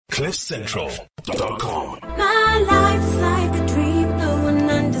CliffCentral.com. My life's like a dream, no one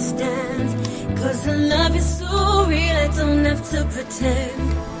understands. 'Cause the love is so real, I don't have to pretend.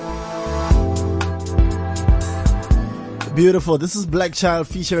 Beautiful. This is Black Child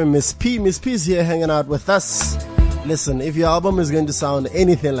featuring Miss P. Miss P is here hanging out with us. Listen, if your album is going to sound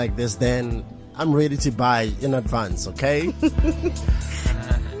anything like this, then I'm ready to buy in advance, okay?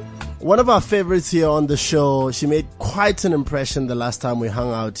 One of our favorites here on the show, she made quite an impression the last time we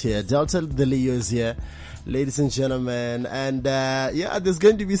hung out here. Delta the Leo is here, ladies and gentlemen. And yeah, there's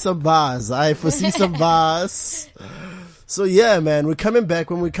going to be some bars. I foresee some bars. So yeah, man, we're coming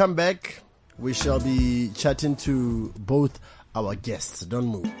back. When we come back, we shall be chatting to both our guests. Don't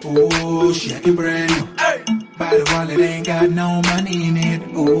move. Ooh, she acting brand new. Hey. By the wallet ain't got no money in it.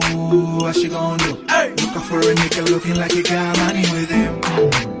 Ooh, what she gon' do? Hey. Looking for a nigga looking like he got money with him.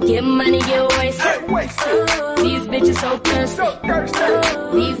 Get money, get wasted. Hey, wasted. These bitches so thirsty.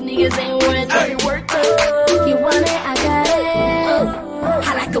 These niggas ain't worth it. You want it, I got it.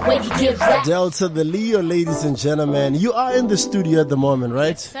 I like the way you give that. Delta the Leo, ladies and gentlemen. You are in the studio at the moment,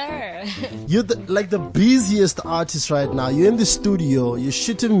 right? Sir. You're like the busiest artist right now. You're in the studio. You're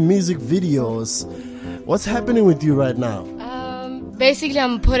shooting music videos. What's happening with you right now? Basically,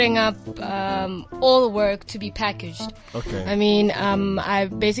 I'm putting up all the work to be packaged. Okay. I mean, I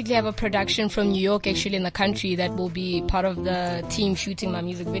basically have a production from New York, actually in the country, that will be part of the team shooting my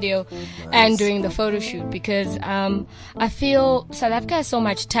music video and doing the photo shoot, because I feel South Africa has so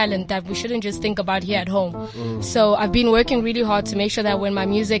much talent that we shouldn't just think about here at home. So I've been working really hard to make sure that when my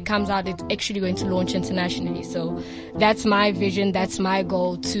music comes out, it's actually going to launch internationally. So that's my vision, that's my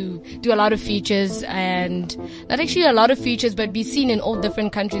goal, to do a lot of features, and not actually a lot of features, but be seen in all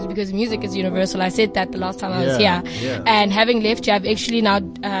different countries, because music is universal. I said that the last time I was here. Yeah. And having left here, I've actually now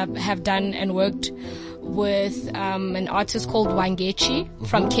have done and worked with an artist called Wangechi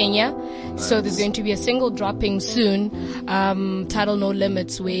from Kenya. Nice. So there's going to be a single dropping soon, titled No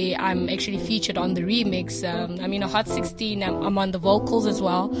Limits, where I'm actually featured on the remix. I mean, a Hot 16, I'm on the vocals as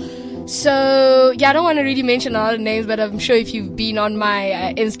well. So yeah, I don't want to really mention a lot of names, but I'm sure if you've been on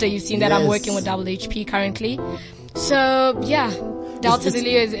my Insta, you've seen that I'm working with Double HP currently. So yeah, Delta the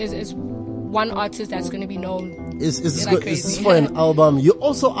Leo is one artist that's going to be known. Is this for an album? You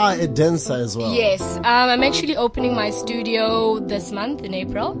also are a dancer as well. Yes, I'm actually opening my studio this month in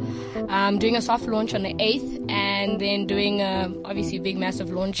April. I'm doing a soft launch on the 8th, and then doing obviously a big massive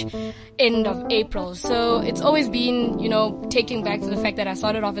launch end of April. So it's always been, taking back to the fact that I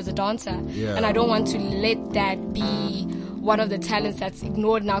started off as a dancer, and I don't want to let that be one of the talents that's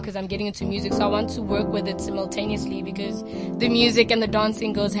ignored now because I'm getting into music. So I want to work with it simultaneously, because the music and the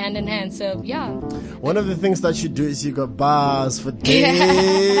dancing goes hand in hand. So yeah. One of the things that you do is you got bars for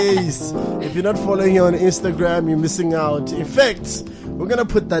days. If you're not following her on Instagram, you're missing out. In fact, we're going to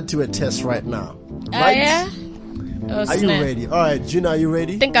put that to a test right now. Right? Yeah? Oh, are you ready? All right, Gina, are you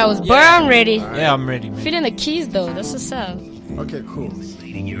ready? I think I was born ready. Right. Yeah, I'm ready, man. Feeling the keys though. That's what's up. Okay, cool.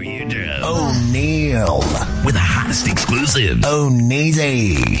 Oneal with the hottest exclusives.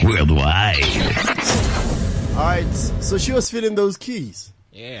 Oneal worldwide. All right, so she was feeling those keys.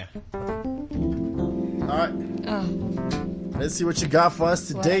 Yeah. All right. Let's see what you got for us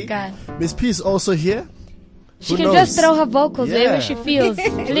today. Miss P is also here. She can just throw her vocals wherever she feels.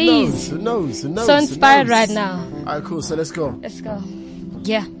 Please. Who knows? So inspired right now. All right, cool. So let's go. Let's go.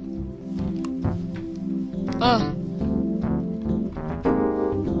 Yeah.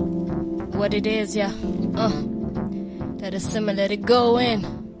 What it is, yeah. That is similar. Let it go in.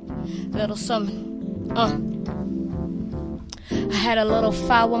 Little something. I had a little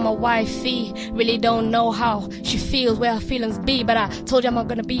fight with my wifey. Really don't know how she feels, where her feelings be. But I told you I'm not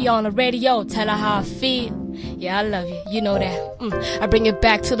gonna be on the radio. Tell her how I feel. Yeah, I love you. You know that. I bring it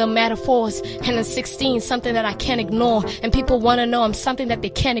back to the metaphors. And in 16, something that I can't ignore. And people wanna know I'm something that they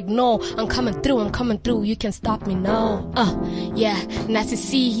can't ignore. I'm coming through. You can stop me, no. Yeah. And as you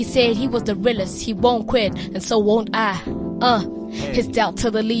see, he said he was the realest. He won't quit, and so won't I. His doubt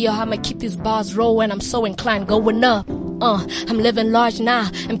to the Leo. I'ma keep these bars rolling. I'm so inclined, going up. I'm living large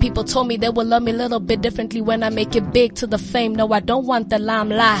now, and people told me they will love me a little bit differently when I make it big to the fame. No, I don't want the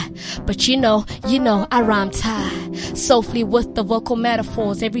limelight, but you know, I rhyme tight, softly with the vocal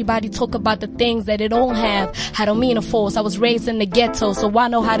metaphors. Everybody talk about the things that they don't have. I don't mean to force. I was raised in the ghetto, so I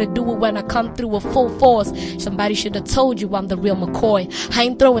know how to do it when I come through with full force. Somebody should have told you I'm the real McCoy. I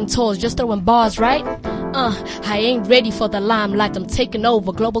ain't throwing toys, just throwing bars, right? I ain't ready for the limelight. I'm taking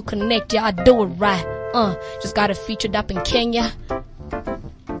over. Global Connect, yeah, I do it right. Just got it featured up in Kenya.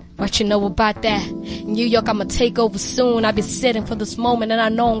 What you know about that? In New York, I'ma take over soon. I've been sitting for this moment, and I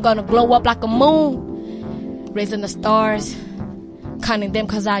know I'm gonna glow up like a moon. Raising the stars, counting them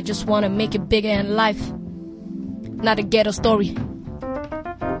cause I just wanna make it bigger in life. Not a ghetto story.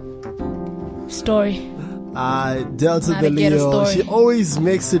 Delta Not the a ghetto Leo, story. she always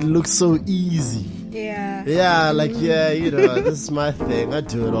makes it look so easy. Yeah. Yeah, like, this is my thing. I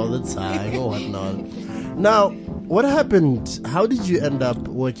do it all the time or whatnot. Now, what happened? How did you end up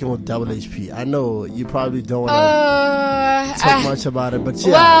working with Double HP? I know you probably don't want to talk much about it, but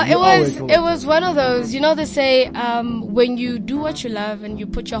yeah. Well, it was one of those, they say, when you do what you love and you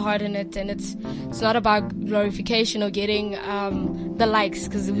put your heart in it, and it's not about glorification or getting the likes,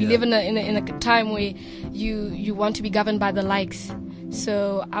 because we live in a time where you want to be governed by the likes.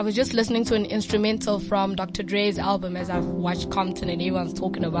 So I was just listening to an instrumental from Dr. Dre's album as I've watched Compton and everyone's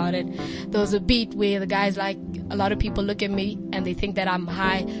talking about it. There was a beat where the guy's like, a lot of people look at me and they think that I'm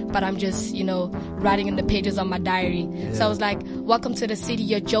high, but I'm just, writing in the pages of my diary. Yeah. So I was like, welcome to the city,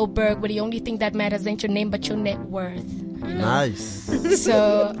 you're Joe Berg, where the only thing that matters ain't your name but your net worth. Nice.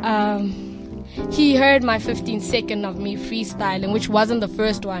 So, he heard my 15-second of me freestyling, which wasn't the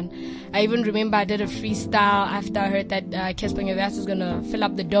first one. I even remember I did a freestyle after I heard that Kesper Nyavas was going to fill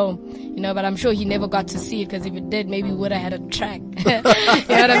up the dome, but I'm sure he never got to see it, because if it did, maybe we would have had a track. You know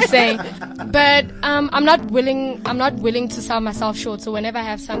what I'm saying? But I'm not willing to sell myself short. So whenever I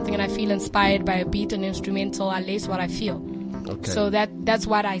have something and I feel inspired by a beat and instrumental, I lace what I feel. Okay. So that's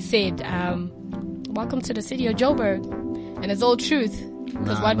what I said. Welcome to the city of Joburg. And it's all truth.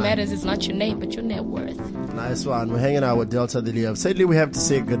 Because what matters is not your name, but your net worth. Nice one. We're hanging out with Delta the Leo. Sadly, we have to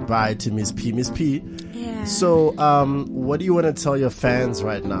say goodbye to Miss P. Miss P. Yeah. So, what do you want to tell your fans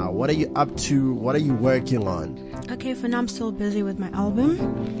right now? What are you up to? What are you working on? Okay, for now I'm still busy with my album.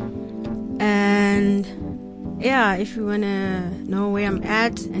 And yeah, if you want to know where I'm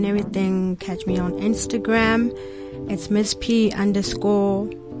at and everything, catch me on Instagram. It's Miss P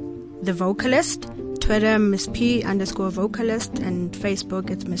 _ the vocalist. Twitter, Miss P _ vocalist, and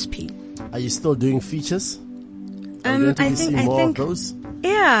Facebook, it's Miss P. Are you still doing features? Are you going to see more of those?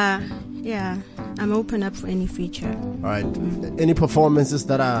 Yeah. I'm open up for any feature. All right. Any performances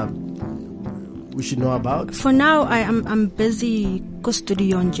that we should know about? For now, I'm busy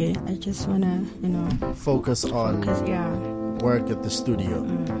studio nje. I just wanna, focus on work at the studio.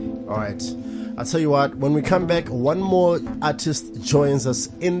 All right. I'll tell you what, when we come back, one more artist joins us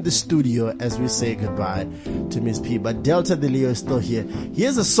in the studio as we say goodbye to Miss P. But Delta the Leo is still here.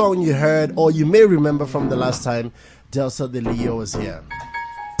 Here's a song you heard, or you may remember from the last time Delta the Leo was here.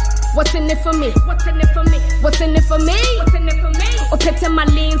 What's in it for me? What's in it for me? What's in it for me? What's in it for me? Okete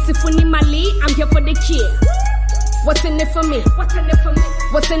Mali, Sifuni Mali, I'm here for the kid. What's in it for me? What's in it for me?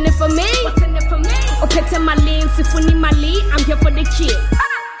 What's in it for me? What's in it for me? Okete Mali, Sifuni Mali, I'm here for the kid.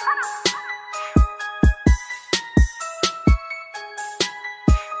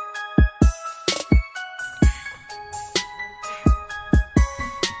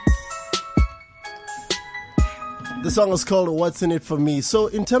 The song is called What's In It For Me. So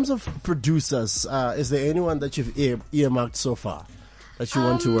in terms of producers, is there anyone that you've earmarked so far that you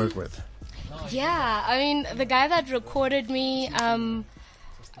want to work with? Yeah, I mean, the guy that recorded me,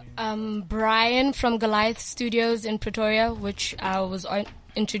 Brian from Goliath Studios in Pretoria, which I was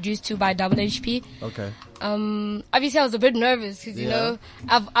introduced to by Double HP. Okay. Obviously I was a bit nervous because,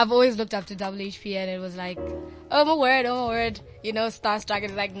 I've always looked up to Double HP, and it was like, oh my word, starstruck.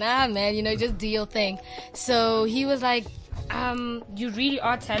 It's like, nah, man, just do your thing. So he was like, you really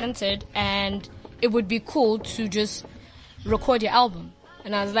are talented and it would be cool to just record your album.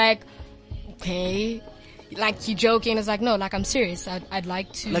 And I was like, okay. Like, you joking? It's like, no, like, I'm serious. I'd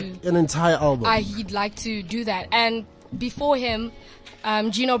like to. Like an entire album? He'd like to do that. And before him,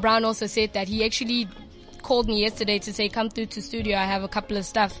 Gino Brown also said that he actually called me yesterday to say, come through to studio. I have a couple of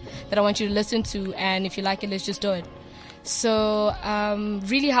stuff that I want you to listen to, and if you like it, let's just do it. So,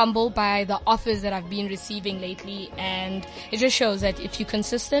 really humbled by the offers that I've been receiving lately, and it just shows that if you're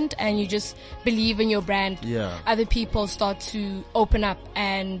consistent and you just believe in your brand, other people start to open up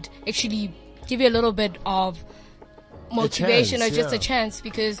and actually give you a little bit of motivation or just a chance,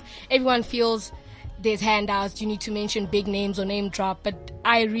 because everyone feels there's handouts, you need to mention big names or name drop. But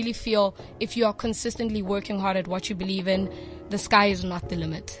I really feel if you are consistently working hard at what you believe in, the sky is not the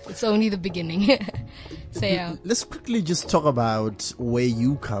limit. It's only the beginning. So yeah. Let's quickly just talk about where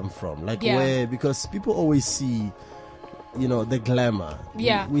you come from. Where, because people always see, the glamour.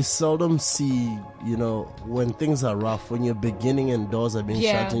 Yeah. We seldom see, when things are rough, when you're beginning and doors are being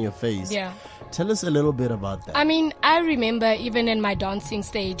shut in your face. Yeah. Tell us a little bit about that. I mean, I remember even in my dancing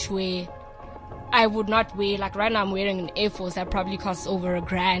stage where I would not wear, like right now I'm wearing an Air Force that probably costs over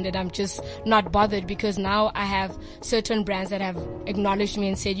 $1,000, and I'm just not bothered because now I have certain brands that have acknowledged me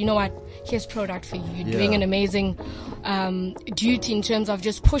and said, you know what, here's product for you. You're doing an amazing duty in terms of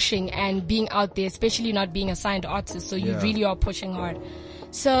just pushing and being out there, especially not being a signed artist. So you really are pushing hard.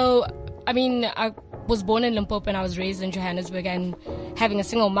 So, I mean, I was born in Limpopo and I was raised in Johannesburg, and having a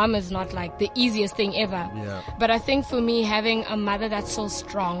single mom is not like the easiest thing ever. Yeah. But I think for me, having a mother that's so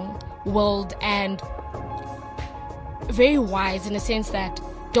strong-willed and very wise in the sense that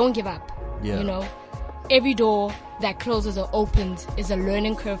don't give up. Yeah. You know, every door that closes or opens is a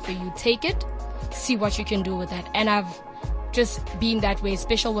learning curve for you. Take it, see what you can do with that. And I've just been that way,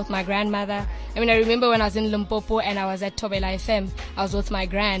 special with my grandmother. I mean, I remember when I was in Limpopo and I was at Thobela FM, I was with my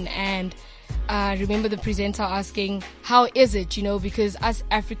gran, and I remember the presenter asking, how is it, you know, because us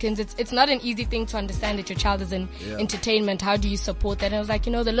Africans, it's not an easy thing to understand that your child is in entertainment. How do you support that? And I was like,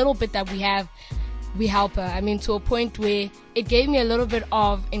 you know, the little bit that we have, we help her. I mean, to a point where it gave me a little bit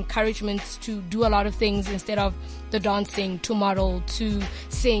of encouragement to do a lot of things instead of the dancing, to model, to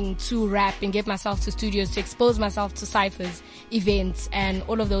sing, to rap, and get myself to studios, to expose myself to ciphers, events, and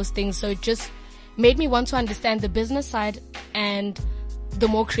all of those things. So it just made me want to understand the business side and the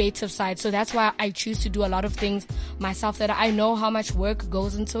more creative side. So that's why I choose to do a lot of things myself, that I know how much work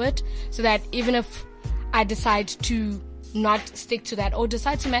goes into it, so that even if I decide to not stick to that or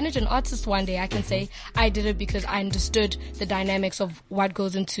decide to manage an artist one day, I can say I did it because I understood the dynamics of what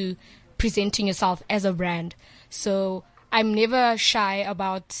goes into presenting yourself as a brand. So I'm never shy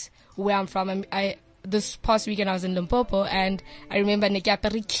about where I'm from. This past weekend I was in Limpopo, and I remember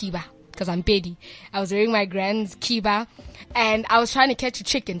Nekyaperi Kiba, because I'm Pedi. I was wearing my grand's kiba, and I was trying to catch a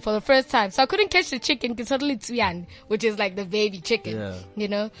chicken for the first time. So I couldn't catch the chicken because suddenly Tsuyan, which is like the baby chicken, you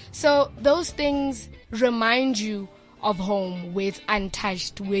know. So those things remind you of home, where it's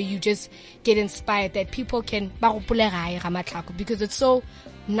untouched, where you just get inspired, that people can, because it's so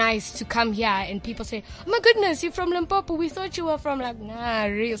nice to come here and people say, oh my goodness, you're from Limpopo, we thought you were from, like, nah,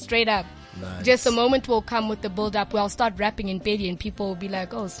 real straight up. Nice. Just a moment will come with the build up where I'll start rapping in Pedi and people will be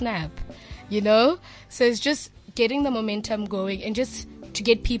like, oh snap, you know. So it's just getting the momentum going and just to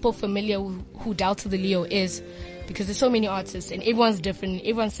get people familiar who Delta the Leo is, because there's so many artists and everyone's different,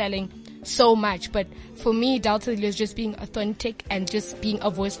 everyone's selling so much. But for me, Delta the Leo is just being authentic and just being a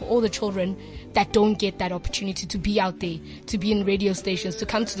voice for all the children that don't get that opportunity to be out there, to be in radio stations, to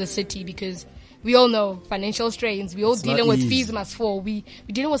come to the city, because we all know financial strains. We all dealing with fees must fall. We're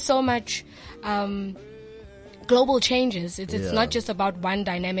dealing with so much global changes. It's not just about one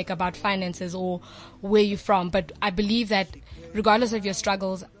dynamic, about finances or where you're from. But I believe that regardless of your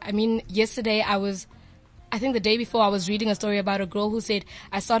struggles, I mean, yesterday I think the day before I was reading a story about a girl who said,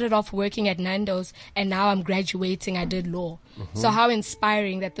 I started off working at Nando's and now I'm graduating, I did law. So how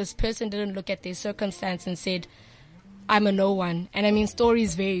inspiring that this person didn't look at their circumstance and said, I'm a no one. And I mean,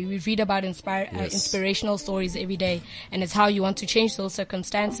 stories vary. We read about inspirational stories every day, and it's how you want to change those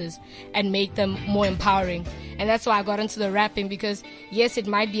circumstances and make them more empowering. And that's why I got into the rapping, because yes, it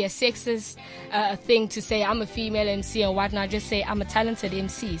might be a sexist thing to say I'm a female MC or whatnot. Just say I'm a talented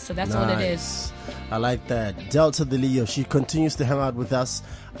MC. So that's all it is. I like that. Delta the Leo, she continues to hang out with us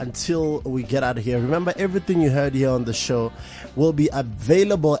until we get out of here. Remember, everything you heard here on the show will be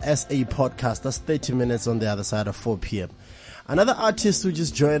available as a podcast. That's 30 minutes on the other side of 4 p.m. Another artist who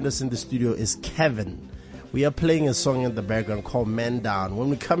just joined us in the studio is Kevin. We are playing a song in the background called Man Down. When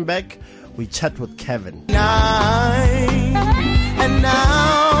we come back, we chat with Kevin. And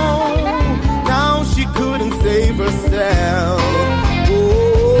now she couldn't save herself.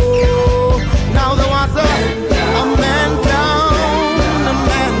 Oh, now there was a man down, a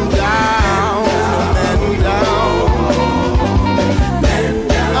man down, a man down,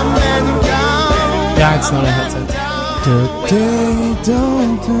 a man down. Yeah, it's not a headset.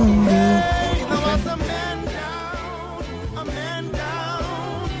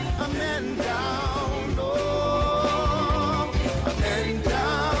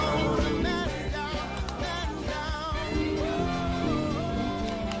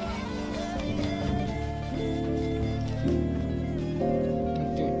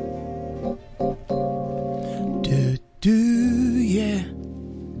 Yeah.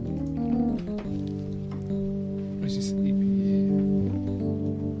 Where's he sleeping?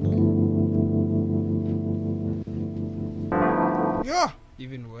 Yeah,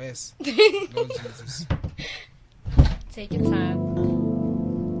 even worse. Lord Jesus. Take your time.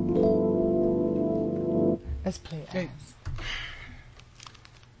 Let's play Hey.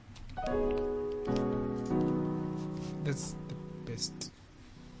 That's the best,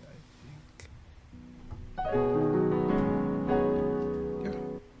 I think. Yeah.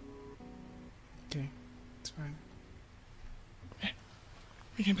 fine.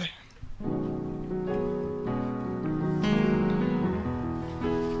 We can play.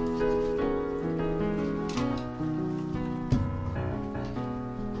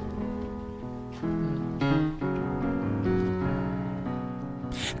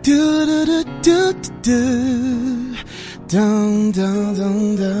 Do do do do do down down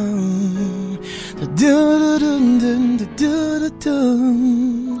down down do do do do do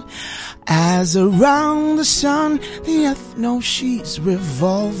do. As around the sun, the earth knows she's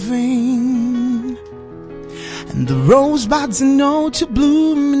revolving, and the rosebuds know to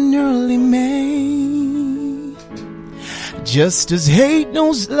bloom in early May. Just as hate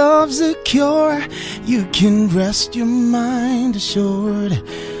knows love's a cure, you can rest your mind assured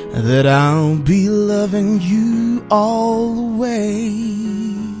that I'll be loving you always.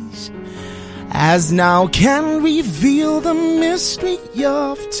 As now can reveal the mystery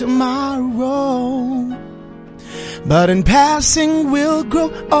of tomorrow, but in passing we'll grow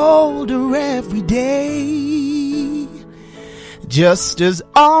older every day. Just as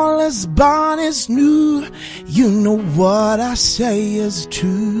all is born is new, you know what I say is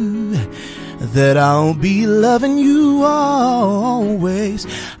true, that I'll be loving you always,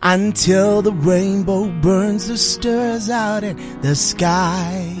 until the rainbow burns the stars out in the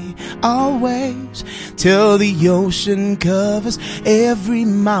sky. Always, till the ocean covers every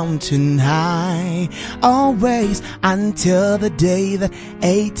mountain high. Always, until the day that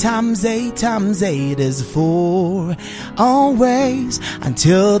 8 times 8 times 8 is 4. Always,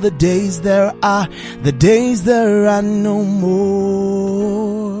 until the days there are no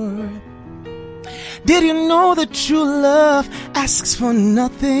more. Did you know that true love asks for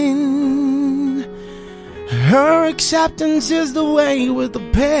nothing? Her acceptance is the way with the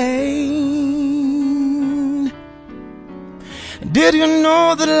pain. Did you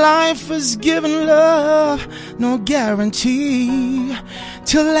know that life has given love no guarantee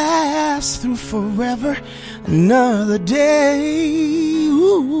to last through forever another day?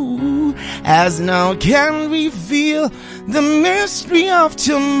 Ooh, as now can reveal the mystery of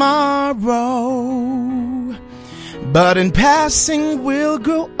tomorrow, but in passing we'll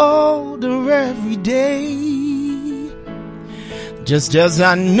grow older every day. Just as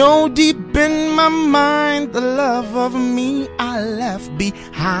I know deep in my mind the love of me I left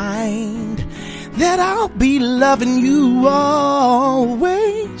behind, that I'll be loving you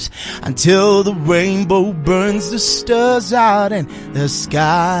always, until the rainbow burns the stars out in the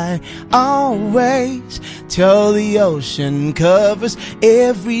sky. Always, till the ocean covers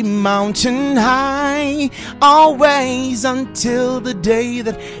every mountain high. Always, until the day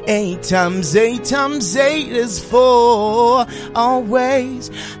that 8 times 8 times 8 is 4. Always,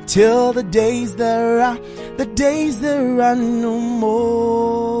 till the days there are no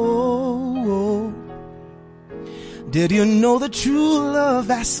more. Did you know that true love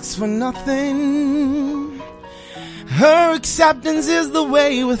asks for nothing? Her acceptance is the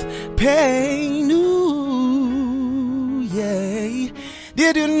way with pain. Ooh, yeah.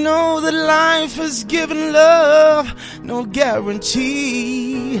 Did you know that life has given love no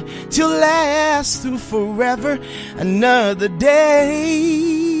guarantee to last through forever another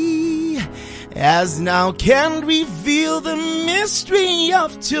day? As now can reveal the mystery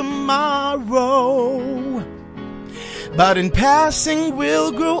of tomorrow, but in passing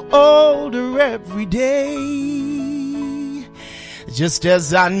we'll grow older every day. Just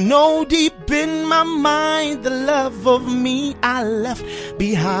as I know deep in my mind the love of me I left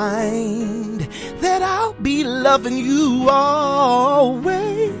behind, that I'll be loving you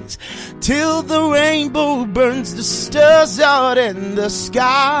always, till the rainbow burns the stars out in the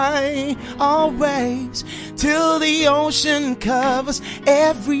sky. Always, till the ocean covers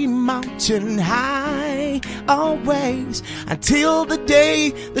every mountain high. Always, until the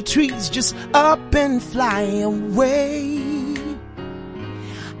day the trees just up and fly away.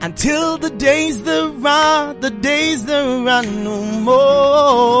 Until the days there are no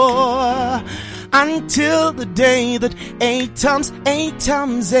more. Until the day that 8 times 8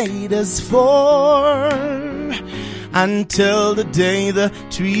 times 8 is 4. Until the day the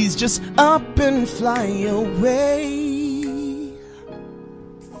trees just up and fly away.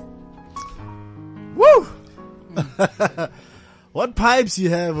 Woo! What pipes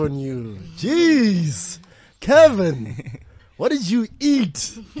you have on you? Jeez. Kevin, what did you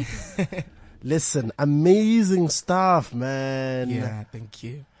eat? Listen, amazing stuff, man. Yeah, thank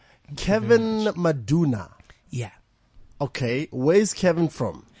you. Kevin Maduna. Yeah. Okay, where's Kevin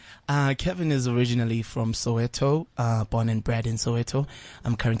from? Kevin is originally from Soweto, born and bred in Soweto.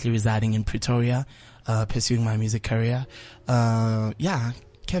 I'm currently residing in Pretoria, pursuing my music career.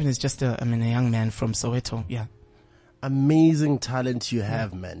 Kevin is just a young man from Soweto. Yeah. Amazing talent you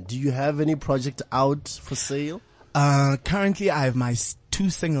have, man. Do you have any project out for sale? Currently I have my 2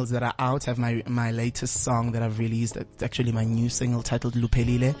 singles that are out. I have my latest song that I've released. It's actually my new single titled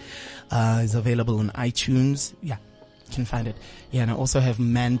Lupelile. Is available on iTunes. Yeah, you can find it. Yeah, and I also have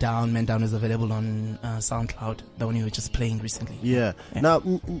Man Down. Man Down is available on SoundCloud, the one you were just playing recently. Yeah. Now,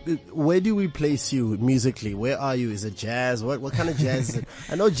 where do we place you musically? Where are you? Is it jazz? What kind of jazz is it?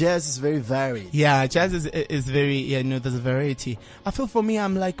 I know jazz is very varied. Yeah, jazz is very, there's a variety. I feel for me,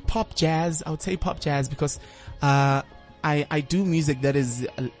 I'm like pop jazz. I would say pop jazz because I do music that is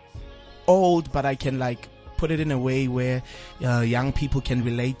old, but I can like put it in a way where young people can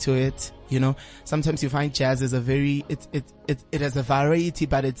relate to it. Sometimes you find jazz is it has a variety,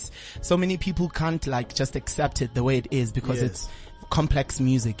 but it's so many people can't like just accept it the way it is because it's complex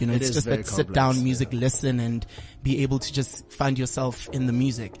music. It's just that sit down music, listen and be able to just find yourself in the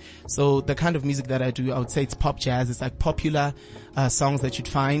music. So the kind of music that I do, I would say it's pop jazz. It's like popular songs that you'd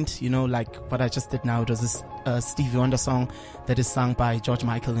find, like what I just did now. It was this Stevie Wonder song that is sung by George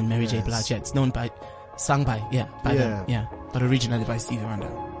Michael and Mary J. Blige. Yeah, it's sung by them, but originally by Stevie Wonder.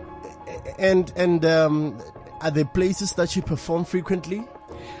 And are there places that you perform frequently?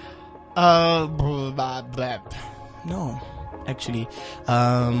 No, actually.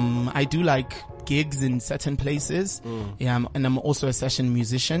 I do like gigs in certain places. Yeah, and I'm also a session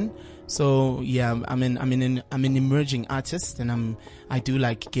musician. So yeah, I'm an emerging artist, and I do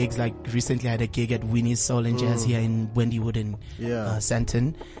like gigs. Like recently, I had a gig at Winnie's Soul and Jazz here in Wendywood in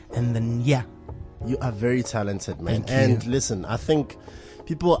Sandton, and then you are very talented, man. Thank you. Listen, I think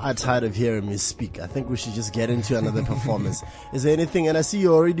people are tired of hearing me speak. I think we should just get into another performance. Is there anything? And I see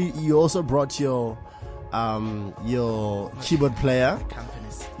you also brought your keyboard player.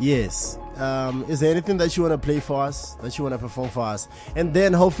 Yes. Is there anything that you want to play for us, that you want to perform for us? And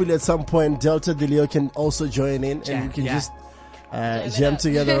then hopefully at some point Delta Delio can also join in and we can just jam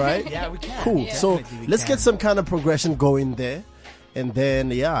together, right? Yeah, we can. Cool. Yeah. So let's get some kind of progression going there. And then,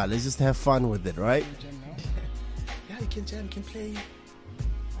 let's just have fun with it, right? Yeah, you can jam, you can play.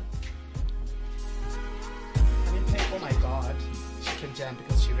 Oh my God, she can jam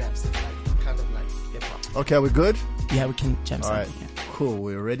because she raps. It's like kind of like hip hop. Okay, we're good? Yeah, we can jam All right, something. Yeah. cool.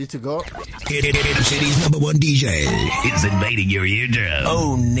 We're ready to go. The city's #1 DJ is invading your eardrum.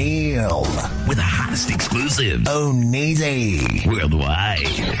 Oneal with the hottest exclusive. Oneal worldwide.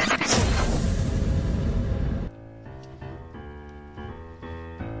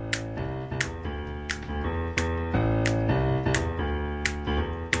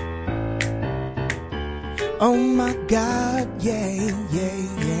 Oh my God, yeah.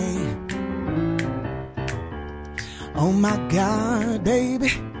 Oh my God,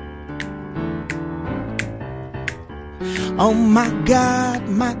 baby. Oh my God,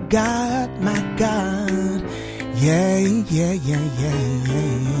 my God, my God. Yeah.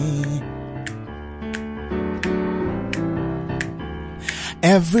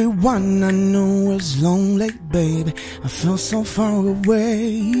 Everyone I know is lonely, baby. I feel so far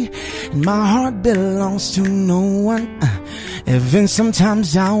away, and my heart belongs to no one. Even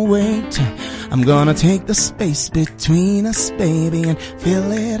sometimes I wait. I'm gonna take the space between us, baby, and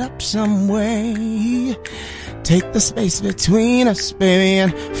fill it up some way. Take the space between us, baby,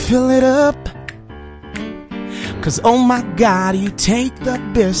 and fill it up. 'Cause oh my God, you take the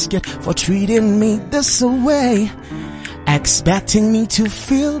biscuit for treating me this way, expecting me to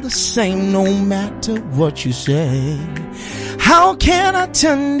feel the same no matter what you say. How can I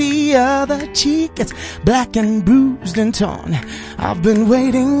turn the other cheek? It's black and bruised and torn. I've been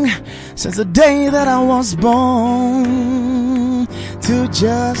waiting since the day that I was born to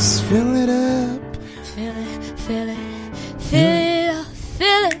just fill it up. Feel it, feel it, feel it,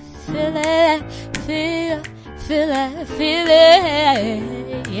 feel it, feel it, feel it, feel it, feel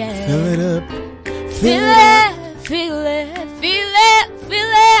it, yeah. Fill it up. Feel it, feel it, feel it,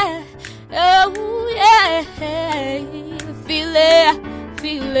 feel it, oh yeah. Feel it,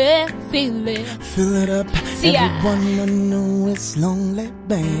 feel it, feel it. Fill it up. See ya. Everyone I know is lonely,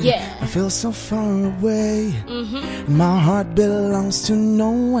 babe. Yeah. I feel so far away. My heart belongs to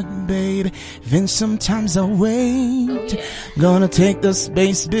no one, baby. Even sometimes I wait. Oh, yeah. Gonna take the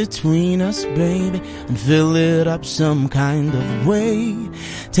space between us, baby, and fill it up some kind of way.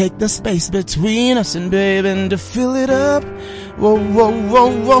 Take the space between us and baby, and to fill it up. Whoa.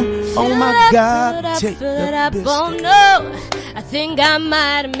 Oh my God, take the biscuit. Oh no, I think I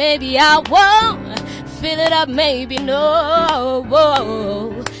might, maybe I won't. Fill it up, maybe no.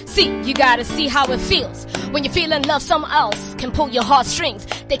 Whoa. See, you gotta see how it feels when you're feeling love. Someone else can pull your heartstrings.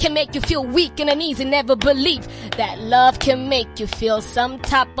 They can make you feel weak and uneasy, never believe that love can make you feel some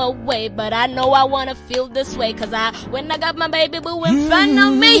type of way. But I know I wanna feel this way, cause when I got my baby boo in front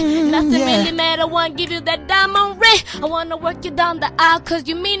of me, nothing really matter, I wanna give you that diamond ring. I wanna work you down the aisle, cause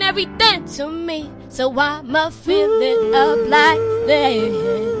you mean everything to me. So I'ma fill it up like this.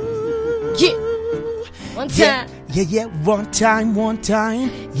 Yeah. One time. Yeah, one time.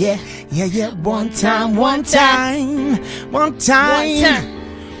 Yeah, one time. One time.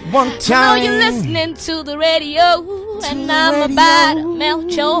 I know you're listening to the radio, and I'm about to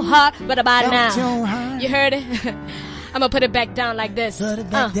melt your heart. But about now, you heard it? I'ma put it back down like this. Put it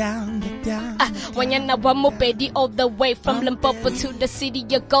back down. When you're now I'm mopedi all the way from Limpopo to the city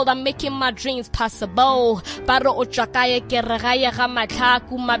of gold, I'm making my dreams possible. Paro o chakaya ke regaya ga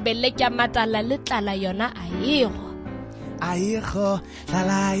matlaku mabele ke matala le tlala yona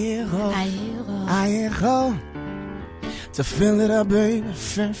Aero. To fill it up, baby.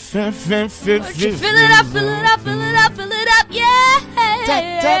 Fill it up, yeah.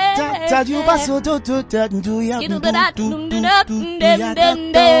 You paso to ya.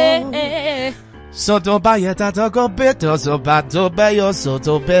 Soto baya tato beto so bato bayo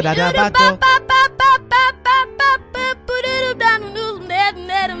soto beda da bato.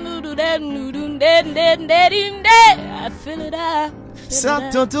 I fill it up.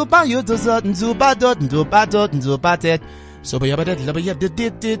 Soto to bayo to soto to bato. So be about it, to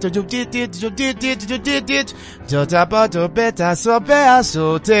beta so bea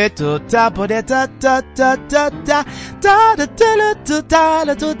so te to tapo de ta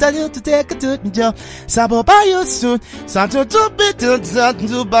take to jo sabo by your suit santo to bit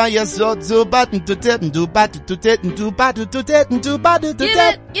to buy your so to button to take to bat to take to bat to take to bat to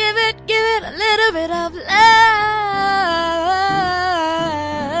take. Give it a little bit of love.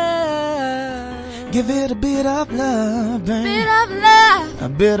 Give it a bit of love, babe. Bit of love. A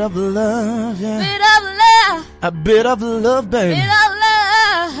bit of love, yeah. Bit of love. A bit of love, babe. Bit of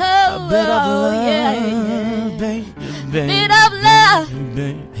love. A bit of love, yeah. babe. Bit of love.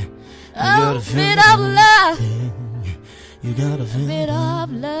 Babe. Oh, bit of love. You gotta feel bit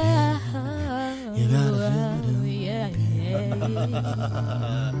of love. You gotta feel yeah.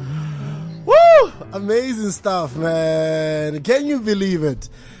 Woo! Amazing stuff, man. Can you believe it?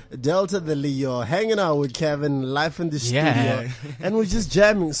 Delta the Leo hanging out with Kevin live in the studio, and we're just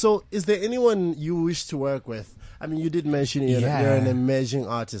jamming. So, is there anyone you wish to work with? I mean, you did mention you're an emerging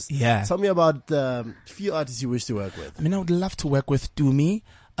artist. Yeah. Tell me about the few artists you wish to work with. I mean, I would love to work with Dumi.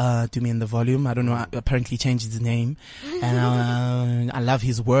 Dumi in the Volume. I don't know. Apparently changed his name, and I love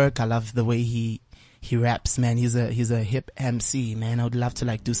his work. I love the way he raps, man. He's a hip MC, man. I would love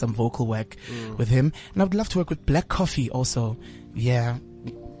to do some vocal work with him, and I would love to work with Black Coffee also. Yeah,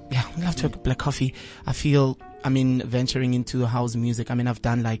 I'd love to work with Black Coffee. I feel, venturing into house music. I've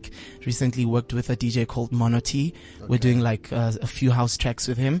done recently worked with a DJ called Mono T. Okay. We're doing a few house tracks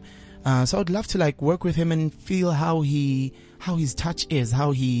with him. So I'd love to work with him and feel how his touch is,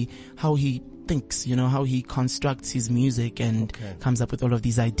 how he thinks, how he constructs his music and comes up with all of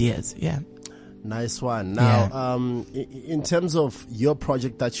these ideas. Yeah. Nice one. Now, in terms of your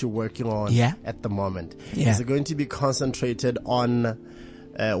project that you're working on at the moment, is it going to be concentrated on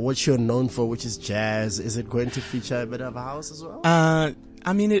what you're known for, which is jazz? Is it going to feature a bit of house as well?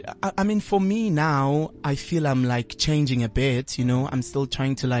 For me now, I feel I'm changing a bit, I'm still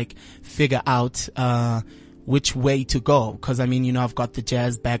trying to figure out, which way to go. Cause I've got the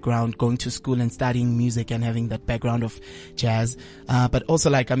jazz background, going to school and studying music and having that background of jazz. But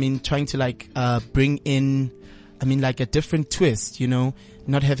also trying to bring in, a different twist,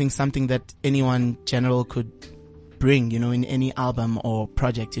 not having something that anyone general could bring, in any album or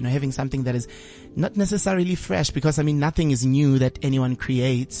project, having something that is not necessarily fresh, because nothing is new that anyone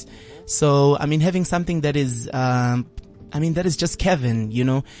creates. So having something that is that is just Kevin,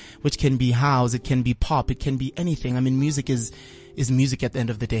 which can be house, it can be pop, it can be anything. Music is music at the end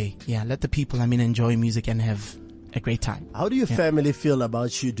of the day. Yeah, let the people enjoy music and have a great time. How do your family feel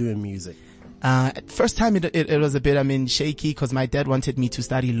about you doing music? At first time it was a bit shaky, because my dad wanted me to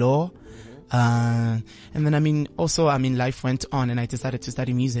study law. And then also life went on and I decided to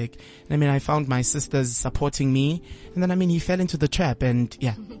study music. And I found my sisters supporting me, and then he fell into the trap, and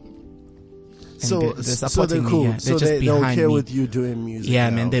so they're supporting they're cool. me. Yeah. So they're okay with you doing music.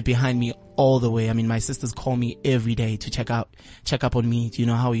 Yeah, now. man, they're behind me all the way. My sisters call me every day to check up on me.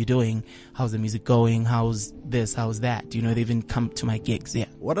 How are you doing? How's the music going? How's this? How's that? They even come to my gigs. Yeah.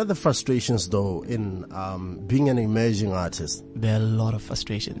 What are the frustrations though in being an emerging artist? There are a lot of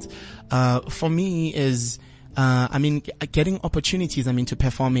frustrations. For me is getting opportunities. To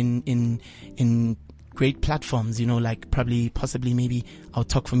perform in great platforms, like possibly maybe I'll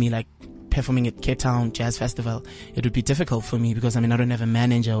talk for me, like performing at Cape Town Jazz Festival. It would be difficult for me because I don't have a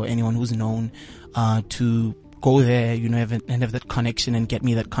manager or anyone who's known to go there, and have that connection and get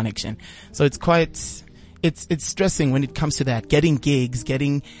me that connection. So it's quite, it's stressing when it comes to that, getting gigs,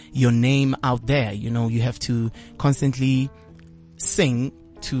 getting your name out there. You have to constantly sing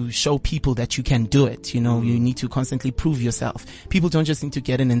to show people that you can do it. You need to constantly prove yourself. People don't just need to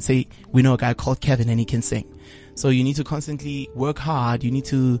get in and say, we know a guy called Kevin and he can sing. So you need to constantly work hard. You need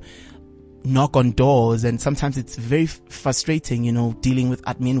to knock on doors, and sometimes it's very frustrating, dealing with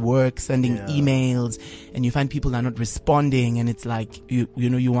admin work, sending emails, and you find people are not responding, and it's like, you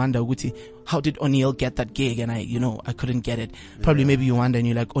wonder, how did Oneal get that gig? And I couldn't get it. Probably maybe you wonder and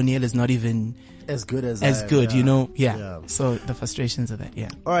you're like, Oneal is not even as good as good, So the frustrations of that,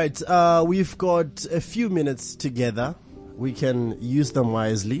 All right, we've got a few minutes together. We can use them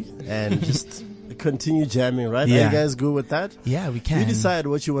wisely and just continue jamming, right? Are you guys good with that? Yeah, we can. You decide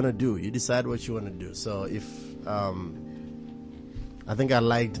what you want to do. So if I think I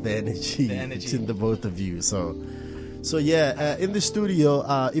liked the energy between the both of you. So in the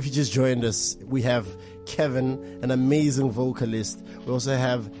studio, if you just joined us, we have Kevin, an amazing vocalist. We also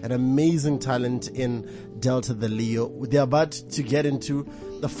have an amazing talent in Delta the Leo. They're about to get into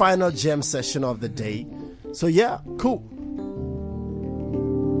the final jam session of the day. So cool.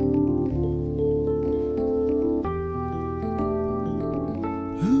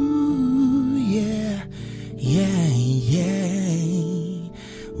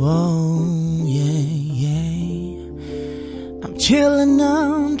 Whoa, I'm chilling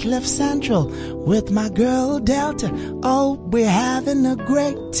on CliffCentral with my girl Delta. Oh, we're having a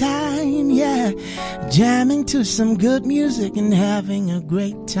great time, jamming to some good music and having a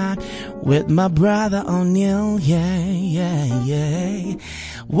great time with my brother Oneal,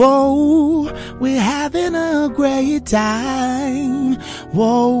 Whoa, we're having a great time.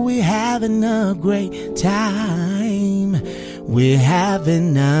 Whoa, we're having a great time. We're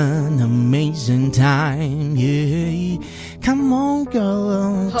having an amazing time, Come on,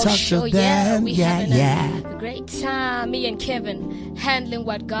 girl, talk to them, we having a great time. Me and Kevin handling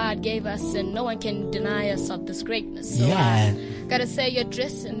what God gave us, and no one can deny us of this greatness. So I gotta say, you're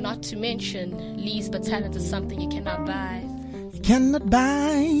dressing, not to mention, leaves, but talent is something you cannot buy. Cannot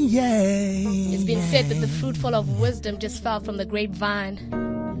buy, It's been said that the fruit full of wisdom just fell from the grapevine.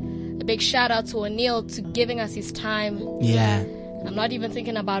 A big shout out to Oneal to giving us his time. I'm not even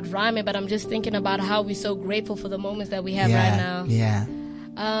thinking about rhyming, but I'm just thinking about how we're so grateful for the moments that we have right now.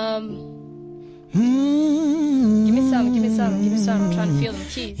 Give me some. I'm trying to feel them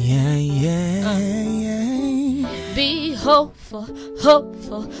keys. Be hopeful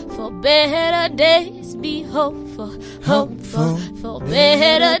for better days. Be hopeful for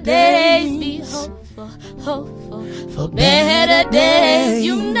better days. Be hopeful for better days.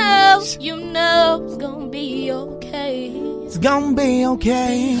 You know it's gonna be okay. It's gonna be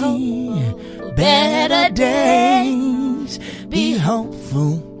okay. Be hopeful for better days. Be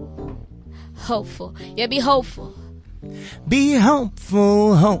hopeful. Be hopeful. Be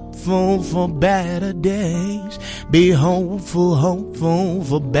hopeful for better days. Be hopeful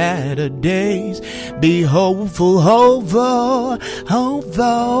for better days. Be hopeful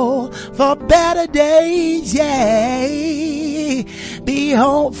for better days, Be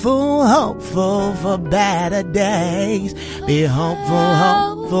hopeful for better days. Be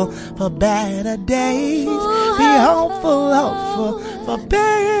hopeful for better days. Be hopeful for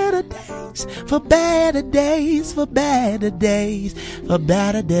better days. For better days, for better days, for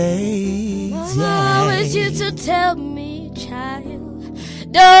better days, Mama always used to tell me, child,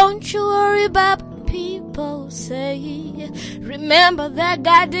 don't you worry about what people say. Remember that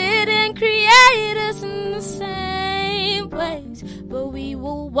God didn't create us in the same ways, but we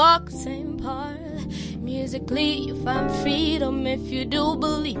will walk the same path. Musically, you find freedom if you do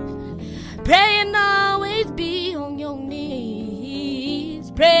believe. Pray and always be on your knees.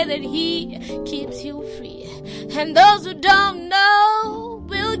 Pray that He keeps you free. And those who don't know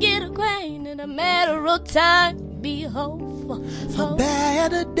will get acquainted in a matter of time. Be hopeful for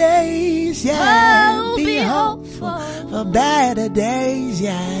better days, Be hopeful for better days,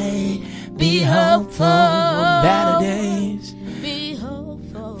 Be hopeful for better days. Be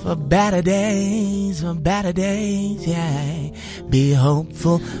hopeful for better days, for better days, Be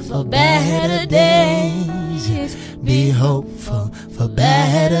hopeful for better days. Be hopeful for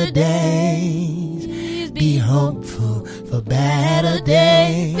better days. Be hopeful for better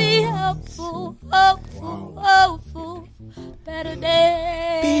days. Be hopeful, better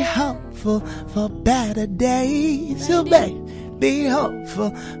days. Be hopeful for better days. So babe, Be hopeful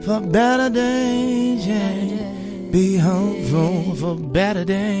for better days, yeah. Be hopeful for better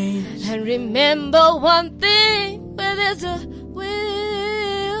days. And remember one thing, where there's a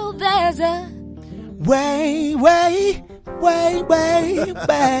will, there's a way.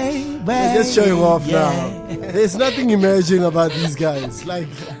 They're just showing off now. There's nothing emerging about these guys. Like,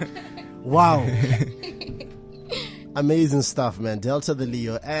 wow. Amazing stuff, man. Delta the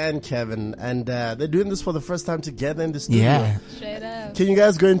Leo and Kevin. And they're doing this for the first time together in the studio. Yeah. straight up. Can you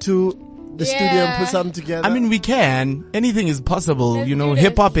guys go into the studio and put something together? I mean, we can. Anything is possible. Let's you know, do this.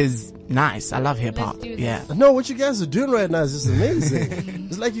 hip hop is nice. I love hip hop. Let's do this. Yeah. No, what you guys are doing right now is just amazing.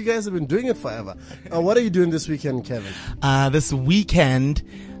 It's like you guys have been doing it forever. What are you doing this weekend, Kevin? This weekend,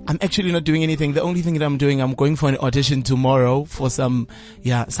 I'm actually not doing anything. The only thing that I'm doing, I'm going for an audition tomorrow for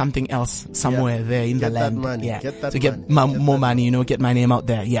something else somewhere there in Get the that land. money. Yeah. Get that to get money. more money, you know, get my name out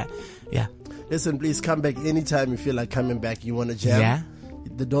there. Yeah. Yeah. Listen, please come back anytime you feel like coming back. You want to jam? Yeah.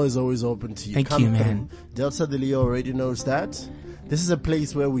 The door is always open to you. Thank Come you, man. through. Delta the Leo already knows that. This is a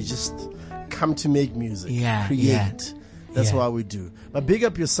place where we just come to make music, Yeah, create. yeah. That's Yeah. what we do. But big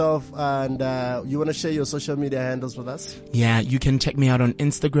up yourself, and you want to share your social media handles with us? Yeah, you can check me out on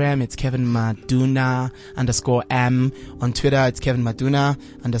Instagram. It's Kevin Maduna _M. On Twitter, it's Kevin Maduna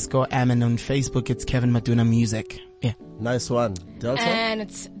 _M. And on Facebook, it's Kevin Maduna Music. Yeah. Nice one. Delta? And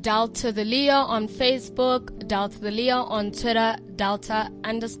it's Delta the Leo on Facebook, Delta the Leo on Twitter, Delta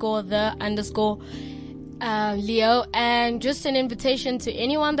 _the_ Leo. And just an invitation to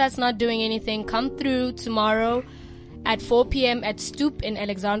anyone that's not doing anything, come through tomorrow at 4 p.m. at Stoop in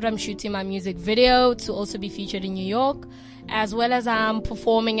Alexandra. I'm shooting my music video to also be featured in New York, as well as I'm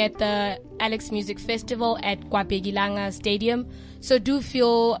performing at the Alex Music Festival at Kwapegilanga Stadium. So do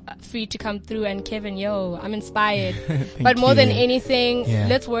feel free to come through. And Kevin, I'm inspired. But more than anything,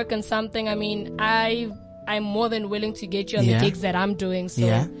 let's work on something. I mean, I'm more than willing to get you on the gigs that I'm doing. So,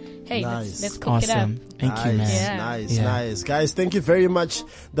 hey, Nice. let's cook it up. Thank you, man. Yeah. Nice. Guys, thank you very much.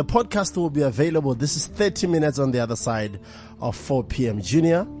 The podcast will be available. This is 30 minutes on the other side of 4 p.m.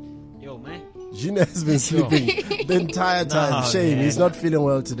 Junior? Yo, man. Junior has been sleeping the entire time. Shame. man. He's not feeling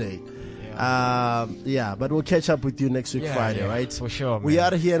well today. But we'll catch up with you next week, Friday, right? For sure, man. We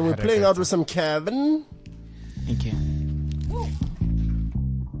are here and we're Had a playing great out with some Kevin. Thank you.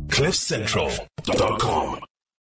 CliffCentral.com